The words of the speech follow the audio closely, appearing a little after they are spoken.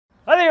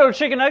Yo,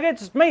 Chicken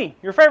Nuggets, it's me,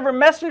 your favorite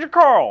messenger,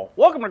 Carl.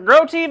 Welcome to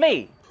Grow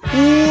TV.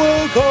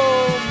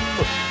 Welcome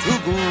to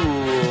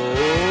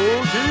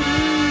Grow TV.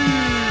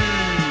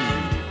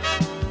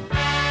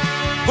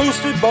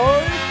 Hosted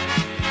by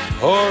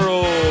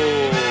Carl.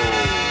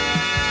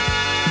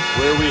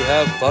 Where we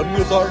have fun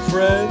with our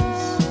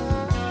friends,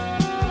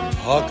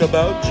 talk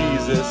about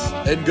Jesus,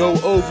 and go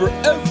over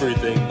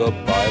everything the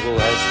Bible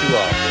has to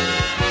offer.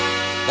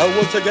 Now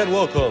once again,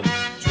 welcome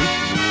to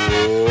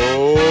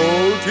Grow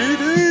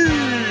TV.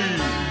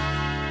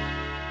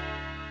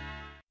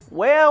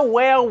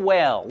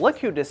 Well, look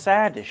who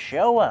decided to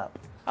show up.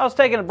 I was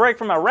taking a break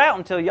from my route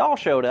until y'all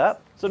showed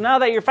up. So now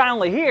that you're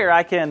finally here,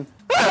 I can...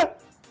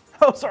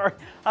 Oh, sorry.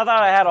 I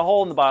thought I had a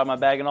hole in the bottom of my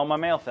bag and all my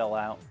mail fell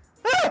out.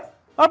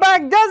 My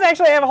bag does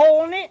actually have a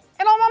hole in it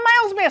and all my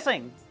mail's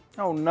missing.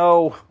 Oh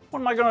no, what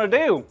am I gonna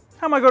do?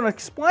 How am I gonna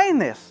explain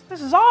this?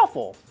 This is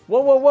awful.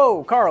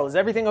 Whoa, Carl, is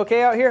everything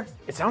okay out here?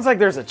 It sounds like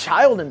there's a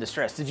child in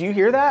distress. Did you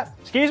hear that?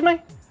 Excuse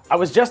me? I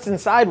was just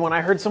inside when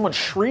I heard someone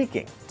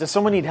shrieking. Does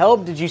someone need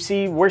help? Did you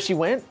see where she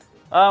went?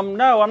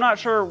 No, I'm not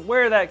sure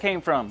where that came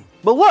from.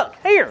 But look,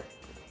 here.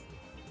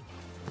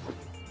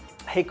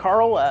 Hey,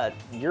 Carl,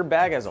 your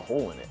bag has a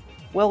hole in it.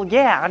 Well,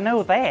 yeah, I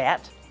know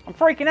that. I'm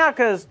freaking out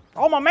because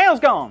all my mail's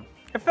gone.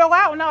 It fell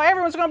out and now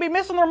everyone's gonna be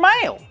missing their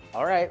mail.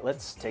 All right,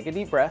 let's take a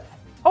deep breath.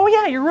 Oh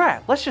yeah, you're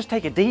right. Let's just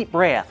take a deep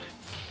breath.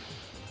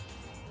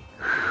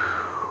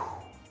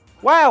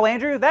 Wow,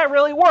 Andrew, that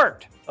really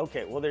worked.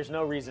 Okay, well, there's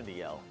no reason to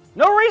yell.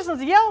 No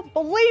reasons to yell?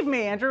 Believe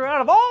me, Andrew, out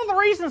of all the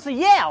reasons to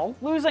yell,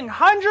 losing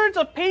hundreds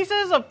of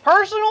pieces of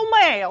personal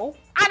mail,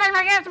 I think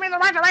that gives me the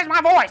right to raise my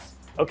voice.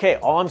 Okay,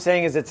 all I'm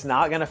saying is it's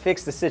not gonna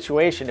fix the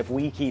situation if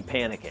we keep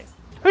panicking.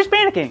 Who's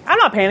panicking? I'm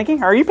not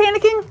panicking. Are you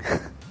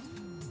panicking?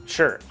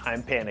 Sure,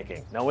 I'm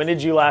panicking. Now, when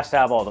did you last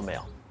have all the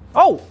mail?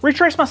 Oh,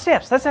 retrace my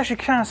steps. That's actually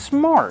kind of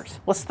smart.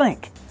 Let's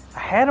think. I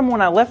had them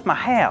when I left my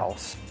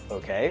house.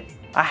 Okay.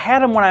 I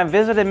had them when I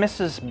visited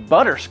Mrs.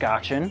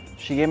 Butterscotchin.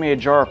 She gave me a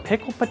jar of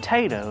pickled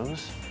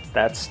potatoes.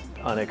 That's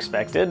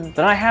unexpected.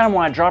 Then I had them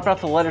when I dropped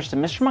off the letters to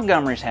Mr.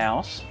 Montgomery's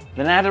house.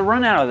 Then I had to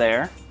run out of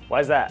there.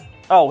 Why's that?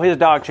 Oh, his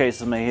dog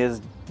chases me.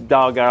 His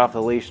dog got off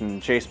the leash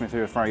and chased me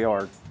through the front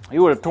yard. He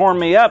would have torn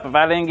me up if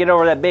I didn't get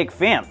over that big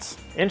fence.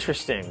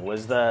 Interesting.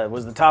 Was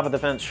the top of the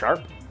fence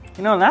sharp?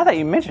 You know, now that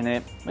you mention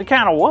it, it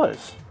kind of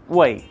was.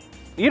 Wait,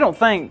 you don't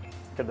think...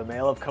 Could the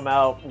mail have come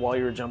out while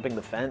you were jumping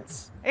the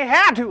fence? It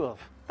had to have.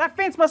 That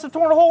fence must have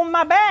torn a hole in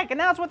my bag, and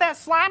now it's with that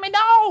slimy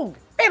dog.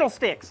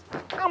 Fiddlesticks.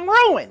 I'm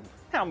ruined.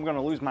 Now I'm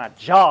gonna lose my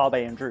job,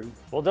 Andrew.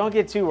 Well, don't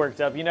get too worked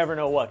up. You never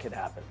know what could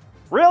happen.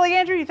 Really,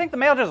 Andrew? You think the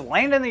mail just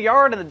landed in the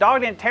yard and the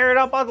dog didn't tear it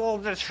up into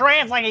little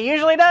shreds like it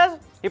usually does?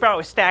 He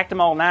probably stacked them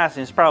all nice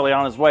and he's probably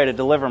on his way to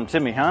deliver them to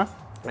me, huh?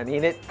 I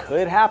mean, it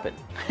could happen.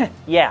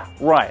 Yeah,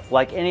 right.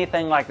 Like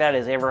anything like that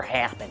has ever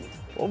happened.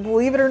 Well,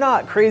 believe it or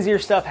not, crazier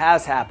stuff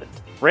has happened.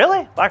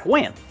 Really? Like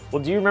when?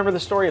 Well, do you remember the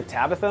story of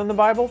Tabitha in the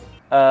Bible?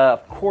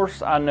 Of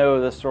course I know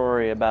the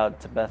story about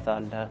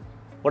Tabitha.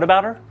 What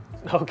about her?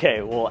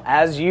 Okay, well,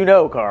 as you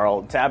know,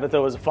 Carl,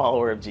 Tabitha was a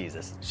follower of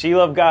Jesus. She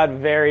loved God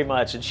very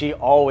much, and she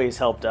always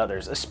helped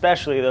others,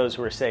 especially those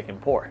who were sick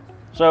and poor.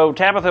 So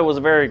Tabitha was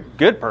a very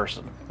good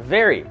person.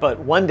 Very, but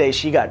one day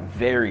she got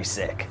very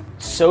sick.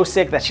 So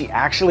sick that she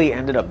actually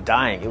ended up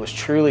dying. It was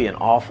truly an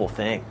awful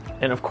thing.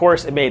 And of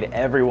course, it made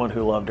everyone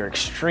who loved her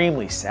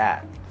extremely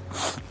sad.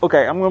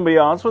 Okay, I'm going to be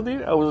honest with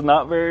you. I was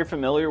not very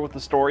familiar with the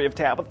story of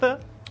Tabitha.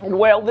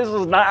 Well, this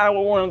is not how I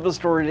wanted the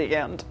story to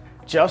end.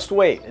 Just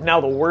wait. And now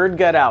the word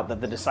got out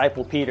that the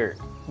disciple Peter,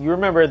 you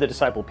remember the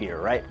disciple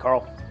Peter, right,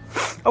 Carl?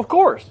 Of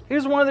course. He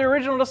was one of the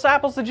original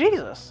disciples of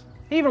Jesus.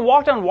 He even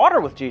walked on water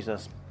with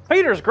Jesus.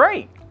 Peter's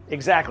great.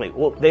 Exactly.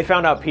 Well, they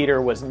found out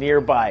Peter was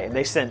nearby, and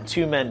they sent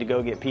 2 men to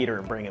go get Peter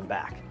and bring him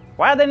back.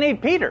 Why'd they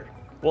need Peter?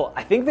 Well,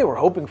 I think they were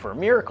hoping for a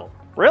miracle.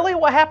 Really?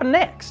 What happened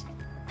next?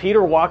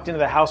 Peter walked into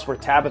the house where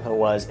Tabitha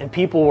was, and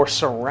people were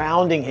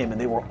surrounding him, and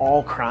they were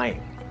all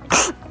crying.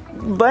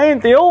 They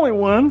ain't the only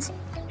ones.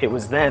 It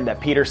was then that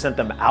Peter sent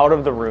them out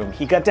of the room.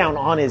 He got down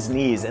on his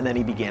knees, and then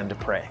he began to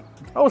pray.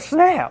 Oh,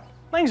 snap.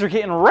 Things are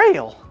getting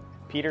real.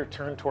 Peter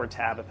turned toward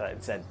Tabitha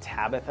and said,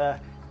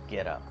 "Tabitha,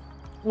 get up."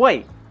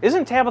 Wait,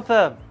 isn't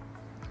Tabitha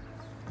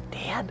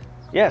dead?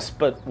 Yes,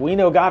 but we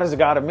know God is a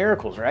God of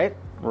miracles, right?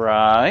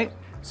 Right.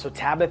 So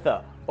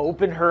Tabitha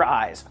opened her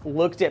eyes,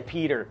 looked at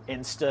Peter,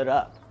 and stood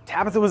up.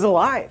 Tabitha was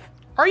alive.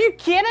 Are you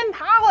kidding?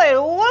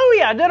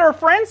 Hallelujah! Did her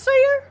friends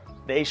see her?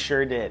 They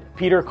sure did.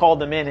 Peter called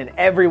them in, and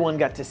everyone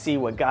got to see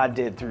what God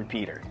did through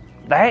Peter.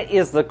 That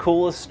is the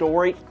coolest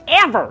story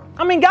ever.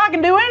 I mean, God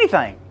can do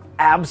anything.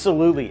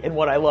 Absolutely. And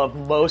what I love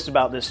most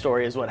about this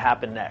story is what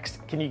happened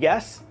next. Can you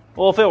guess?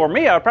 Well, if it were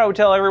me, I'd probably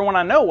tell everyone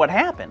I know what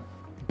happened.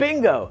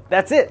 Bingo!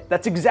 That's it.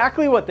 That's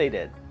exactly what they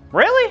did.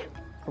 Really?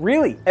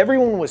 Really.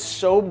 Everyone was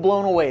so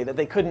blown away that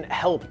they couldn't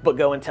help but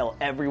go and tell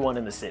everyone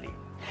in the city.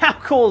 How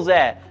cool is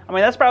that? I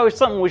mean, that's probably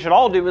something we should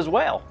all do as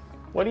well.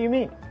 What do you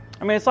mean?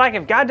 I mean, it's like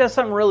if God does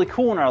something really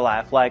cool in our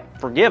life, like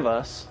forgive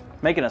us,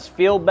 making us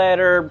feel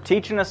better,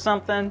 teaching us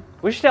something,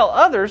 we should tell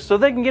others so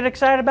they can get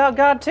excited about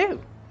God too.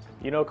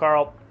 You know,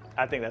 Carl,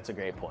 I think that's a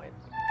great point.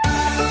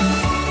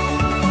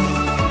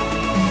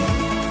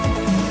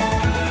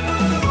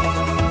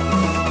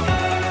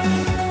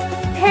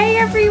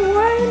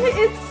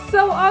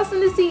 so awesome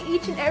to see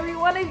each and every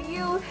one of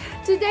you.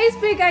 Today's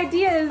big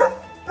idea is...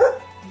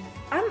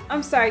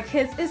 I'm sorry,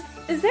 kids.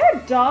 Is there a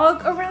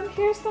dog around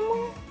here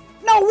somewhere?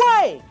 No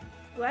way!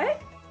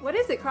 What? What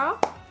is it, Carl?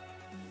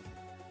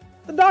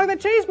 The dog that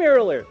chased me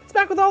earlier. It's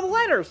back with all the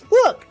letters.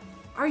 Look!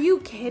 Are you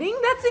kidding?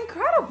 That's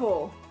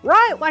incredible.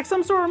 Right? Like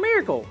some sort of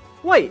miracle.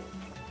 Wait.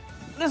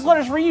 This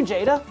letter's for you,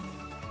 Jada.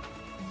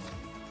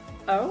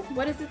 Oh,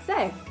 what does it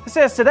say? It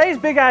says today's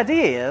big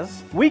idea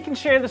is we can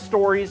share the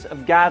stories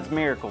of God's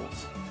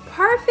miracles.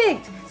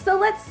 Perfect. So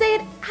let's say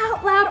it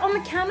out loud on the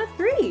count of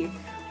 3.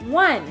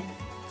 1,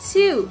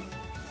 2,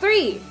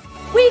 3.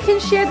 We can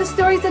share the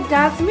stories of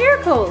God's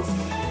miracles.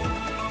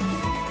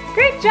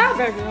 Great job,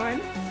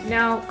 everyone.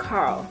 Now,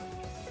 Carl,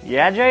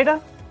 Yeah,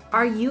 Jada?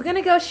 are you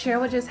gonna go share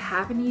what just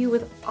happened to you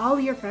with all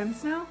your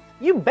friends now?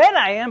 You bet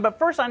I am, but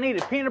first I need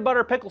a peanut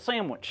butter pickle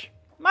sandwich.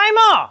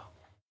 Mama!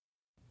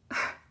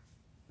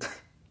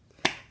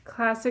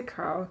 Classic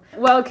Carl.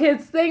 Well,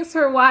 kids, thanks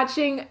for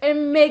watching,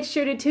 and make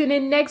sure to tune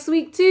in next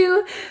week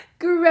to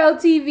Gorel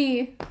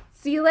TV.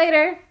 See you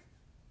later.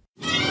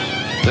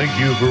 Thank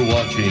you for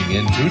watching,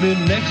 and tune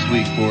in next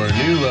week for a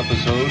new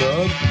episode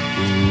of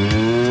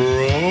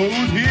Grow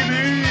TV.